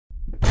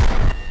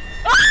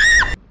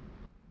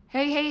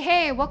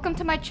Hey, welcome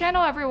to my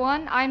channel,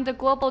 everyone. I'm the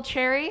Global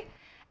Cherry,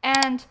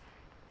 and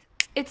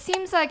it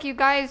seems like you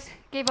guys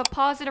gave a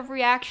positive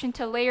reaction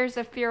to Layers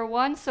of Fear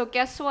 1, so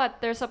guess what?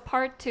 There's a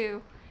part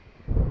 2.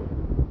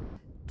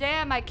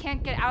 Damn, I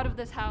can't get out of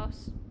this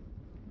house.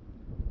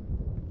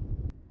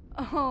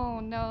 Oh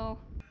no.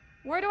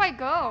 Where do I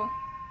go?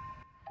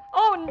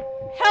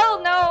 Oh,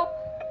 hell no!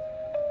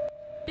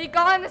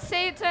 Begone,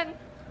 Satan!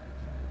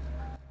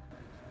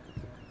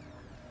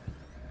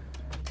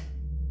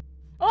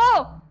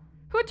 Oh!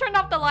 Who turned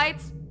off the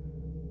lights?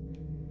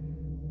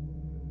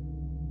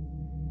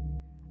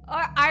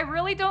 I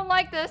really don't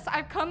like this.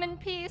 I've come in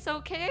peace,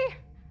 okay?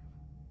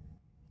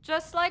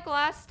 Just like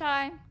last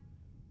time.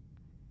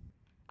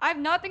 I've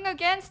nothing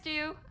against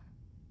you.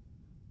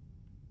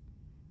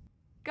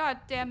 God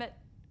damn it.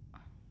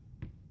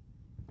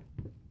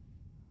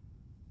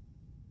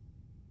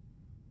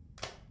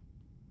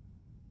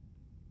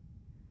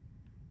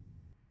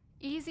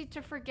 Easy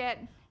to forget.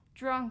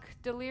 Drunk,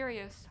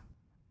 delirious.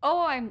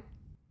 Oh, I'm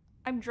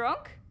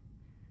drunk?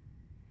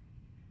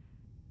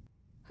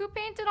 Who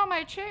painted on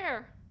my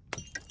chair?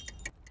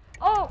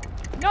 Oh,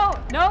 no.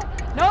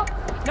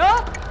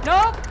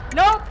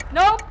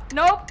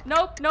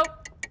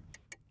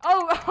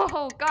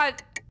 Oh,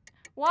 God.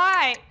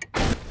 Why?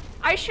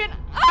 I shouldn't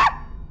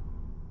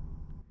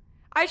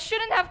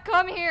have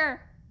come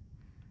here.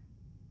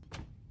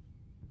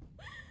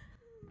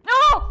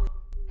 No!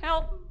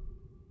 Help.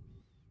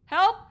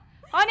 Help!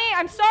 Honey,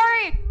 I'm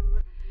sorry!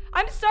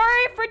 I'm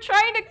sorry for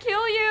trying to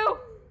kill you!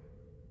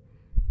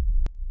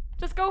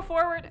 Just go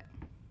forward.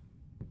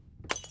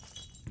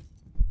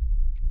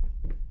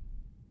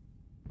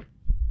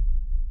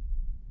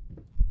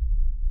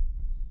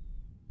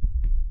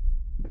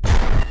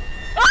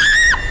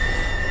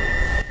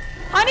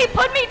 Honey,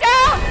 put me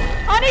down!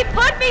 Honey,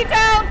 put me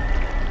down!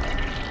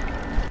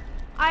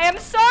 I am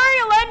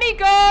sorry, let me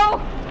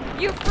go!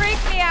 You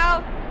freaked me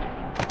out.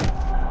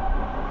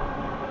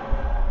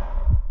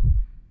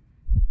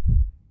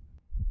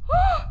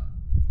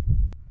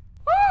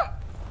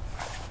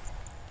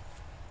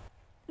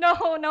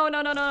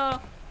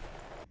 No.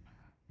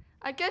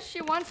 I guess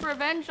she wants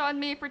revenge on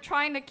me for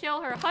trying to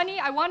kill her. Honey,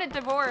 I want a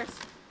divorce.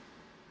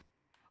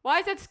 Why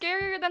is it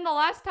scarier than the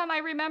last time I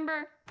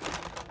remember?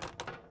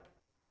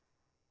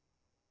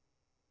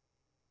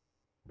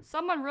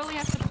 Someone really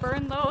has to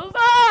burn those.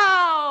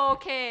 Oh,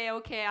 okay,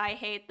 I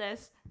hate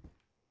this.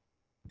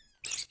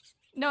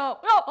 No,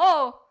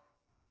 oh!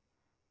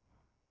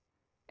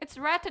 It's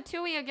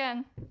Ratatouille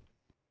again.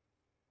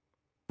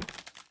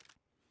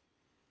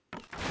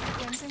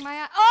 Squinting my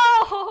eye.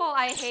 Oh,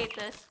 I hate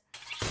this.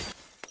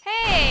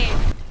 Hey!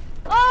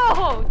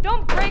 Oh,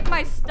 don't break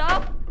my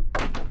stuff.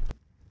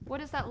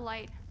 What is that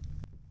light?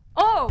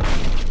 Oh!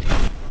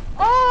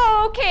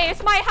 Oh, okay,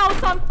 it's my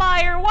house on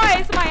fire. Why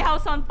is my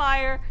house on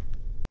fire?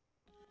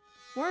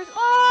 Where's...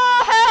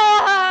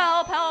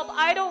 Oh, help!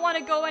 I don't want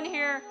to go in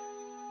here.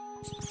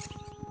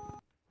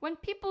 When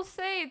people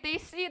say they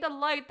see the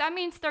light, that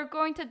means they're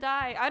going to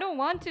die. I don't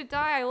want to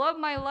die. I love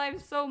my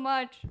life so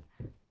much.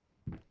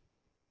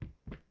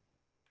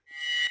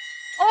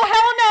 Oh,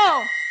 hell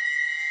no!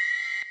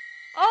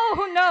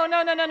 Oh, no.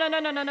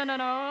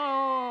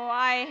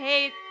 I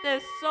hate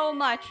this so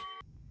much.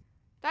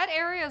 That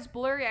area is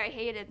blurry. I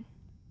hate it.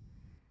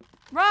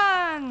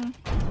 Run!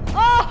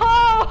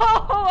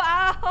 Oh,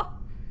 ow!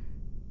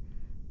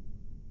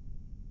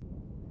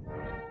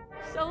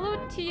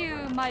 Salute to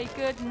you, my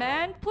good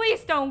man.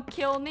 Please don't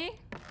kill me.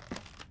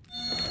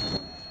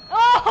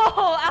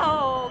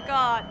 Oh,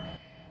 God.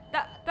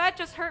 That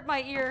just hurt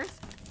my ears.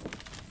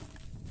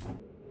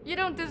 You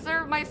don't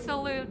deserve my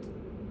salute.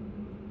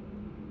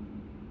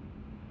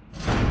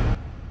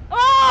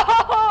 Oh!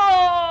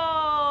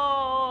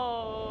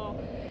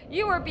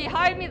 You were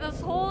behind me this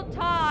whole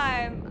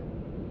time.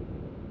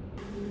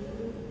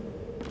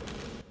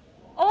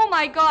 Oh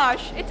my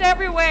gosh, it's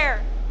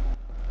everywhere.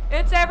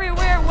 It's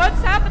everywhere.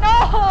 What's happened?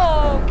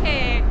 Oh,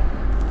 okay.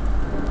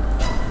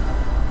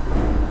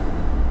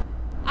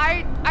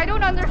 I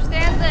don't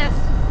understand this.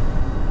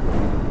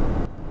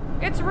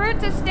 It's rude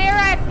to stare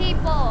at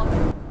people.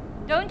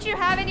 Don't you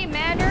have any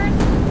manners?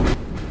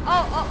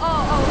 Oh,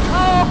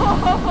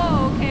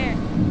 okay.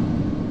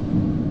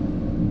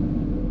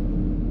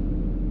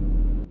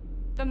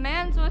 The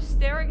man was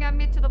staring at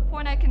me to the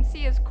point I can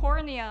see his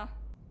cornea.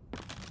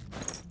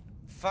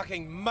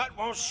 Fucking mutt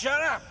won't shut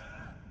up.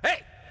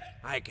 Hey,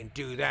 I can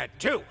do that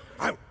too.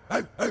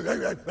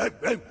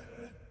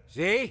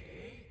 See?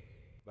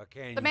 But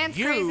can the man's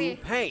you crazy.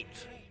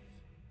 Paint?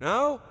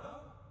 No?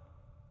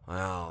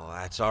 Well,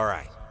 that's all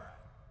right.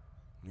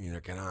 Neither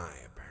can I,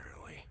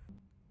 apparently.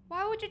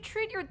 Why would you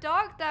treat your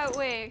dog that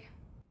way?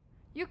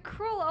 You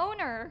cruel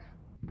owner.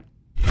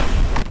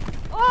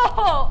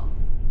 Oh!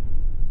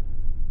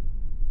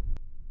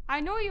 I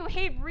know you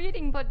hate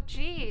reading, but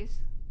jeez.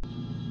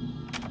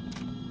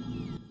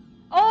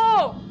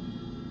 Oh!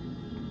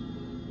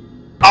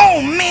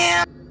 Oh,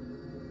 man!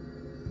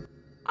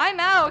 I'm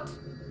out.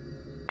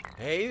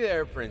 Hey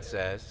there,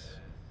 princess.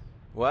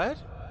 What?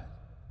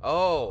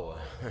 Oh,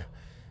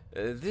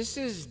 This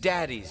is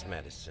Daddy's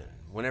medicine.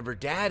 Whenever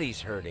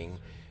Daddy's hurting,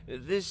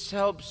 this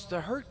helps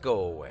the hurt go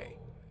away.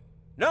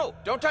 No,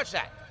 don't touch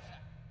that!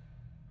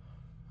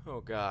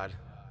 Oh, God.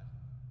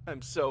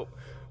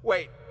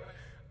 Wait.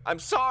 I'm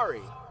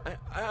sorry.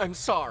 I'm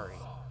sorry.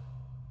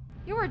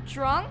 You were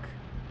drunk?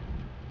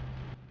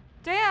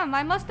 Damn,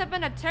 I must have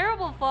been a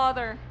terrible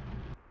father.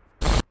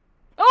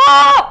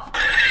 Oh!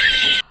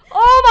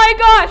 Oh my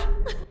gosh!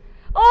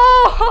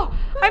 Oh!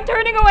 I'm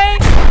turning away!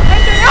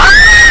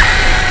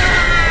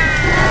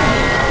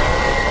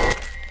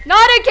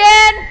 Not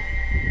again!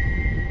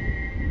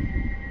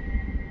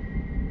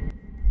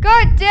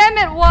 God damn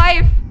it,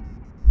 wife!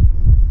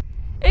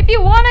 If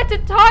you wanted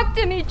to talk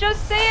to me,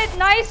 just say it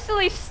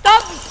nicely.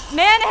 Stop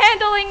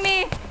manhandling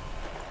me!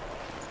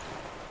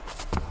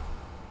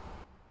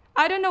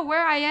 I don't know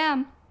where I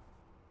am.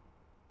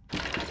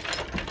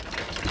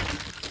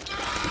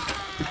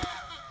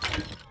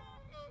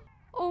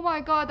 Oh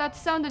my god, that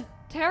sounded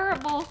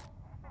terrible.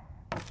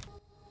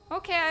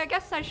 Okay, I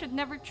guess I should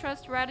never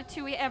trust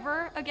Ratatouille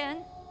ever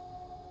again.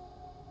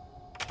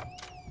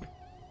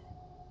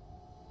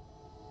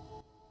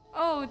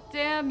 Oh,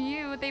 damn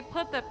you. They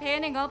put the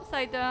painting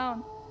upside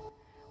down.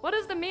 What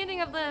is the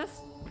meaning of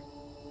this?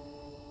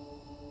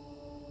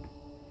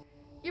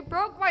 You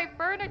broke my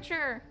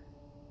furniture.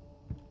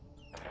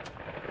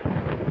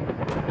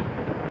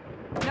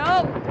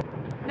 Nope.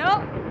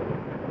 Nope.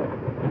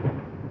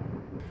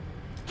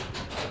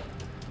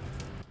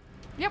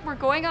 Yep, we're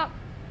going up.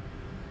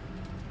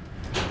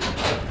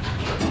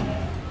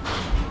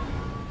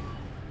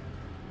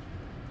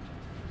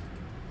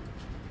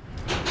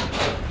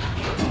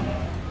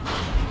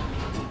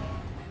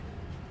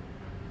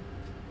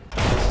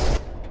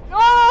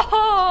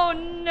 Oh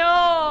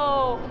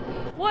no!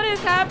 What is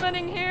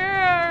happening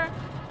here?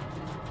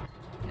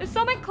 Is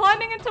someone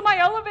climbing into my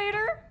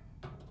elevator?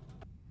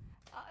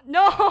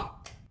 No!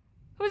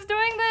 Who's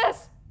doing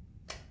this?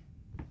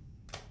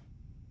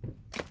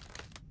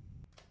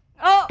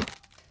 Oh!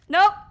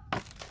 Nope!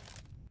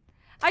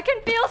 I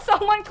can feel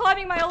someone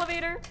climbing my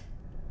elevator.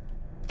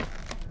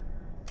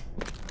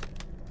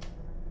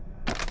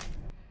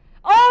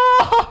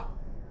 Oh!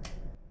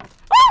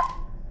 Ah!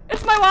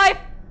 It's my wife!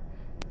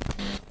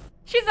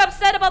 She's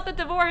upset about the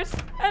divorce,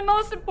 and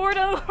most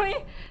importantly,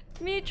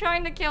 me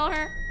trying to kill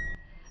her.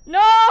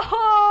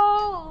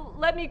 No!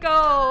 Let me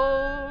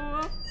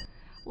go!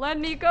 Let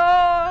me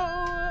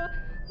go!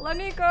 Let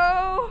me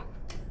go!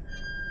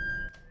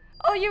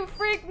 Oh, you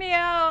freaked me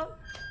out!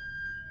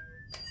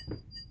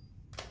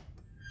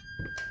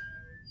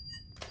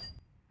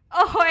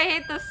 Oh, I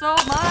hate this so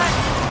much!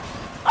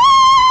 Ah!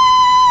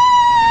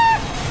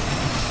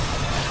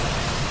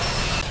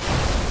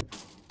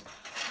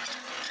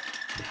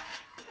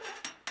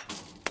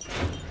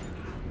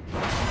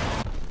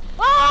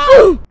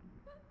 Ah!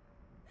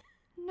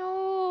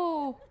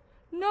 No!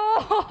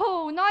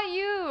 No! Not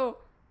you!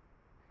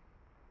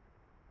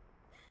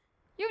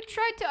 You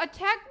tried to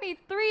attack me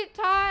 3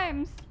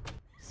 times!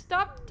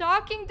 Stop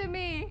talking to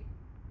me!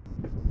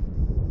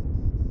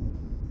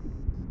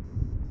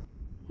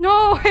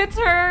 No, it's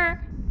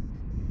her!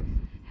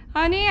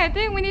 Honey, I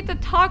think we need to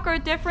talk our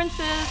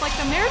differences like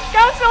the marriage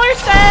counselor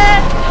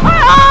said!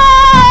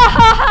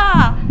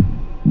 Ah!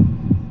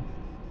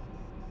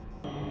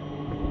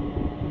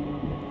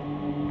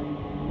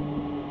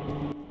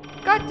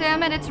 God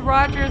damn it, it's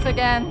Rogers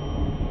again.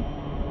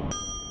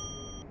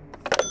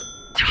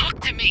 Talk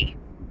to me!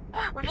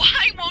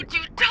 Why won't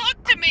you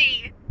talk to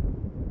me?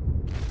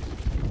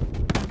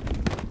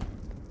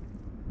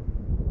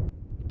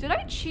 Did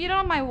I cheat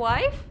on my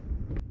wife?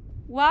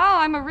 Wow,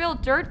 I'm a real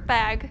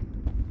dirtbag.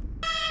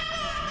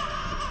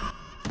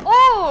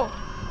 Oh!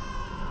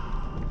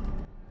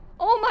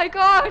 Oh my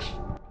gosh!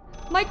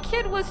 My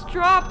kid was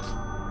dropped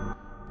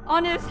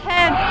on his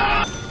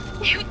head.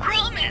 You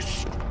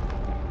promised!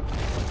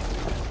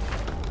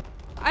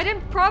 I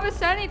didn't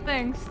promise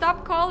anything.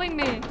 Stop calling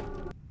me.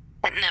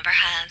 It never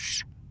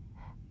has.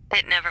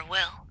 It never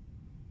will.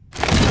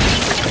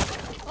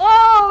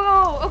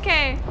 Oh,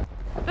 okay.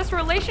 This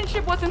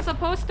relationship wasn't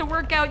supposed to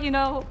work out, you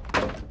know.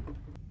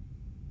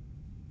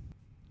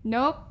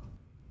 Nope.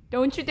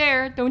 Don't you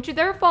dare. Don't you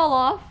dare fall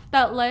off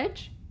that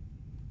ledge.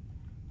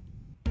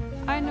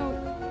 I know.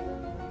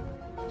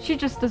 She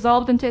just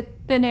dissolved into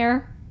thin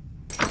air.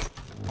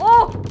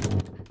 Oh!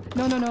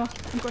 No, no, no.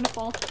 I'm going to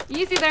fall.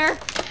 Easy there.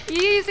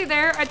 Easy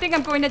there. I think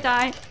I'm going to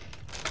die.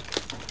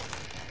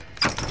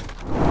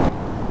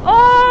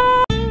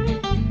 Oh!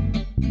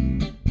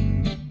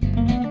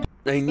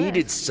 I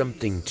needed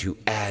something to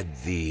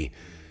add the,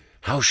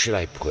 how should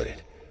I put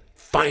it,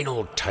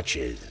 final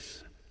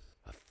touches.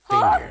 A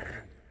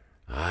finger.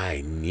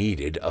 I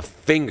needed a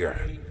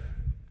finger.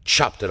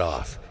 Chopped it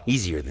off,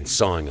 easier than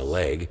sawing a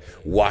leg,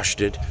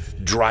 washed it,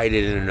 dried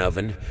it in an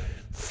oven,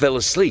 fell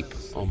asleep,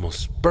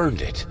 almost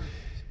burned it.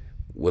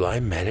 Will I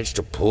manage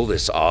to pull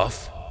this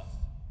off?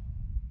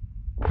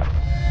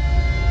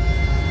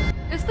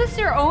 Is this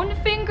your own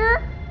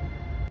finger?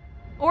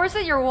 Or is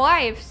it your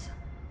wife's?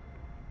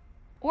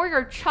 Or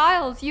your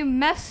child's, you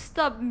messed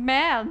up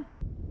man?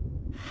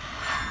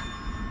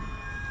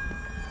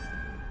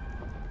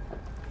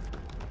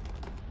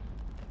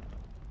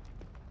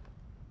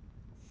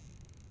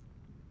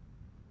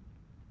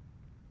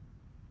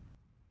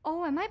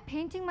 Oh, am I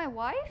painting my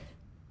wife?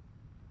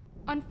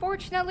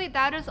 Unfortunately,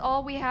 that is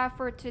all we have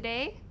for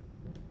today.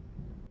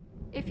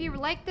 If you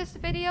like this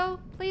video,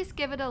 please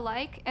give it a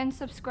like and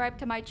subscribe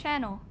to my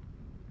channel.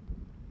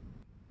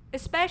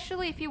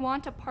 Especially if you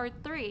want a part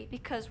 3,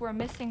 because we're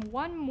missing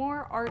one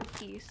more art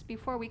piece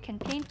before we can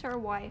paint our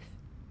wife.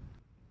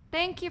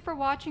 Thank you for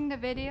watching the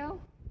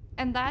video,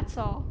 and that's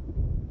all.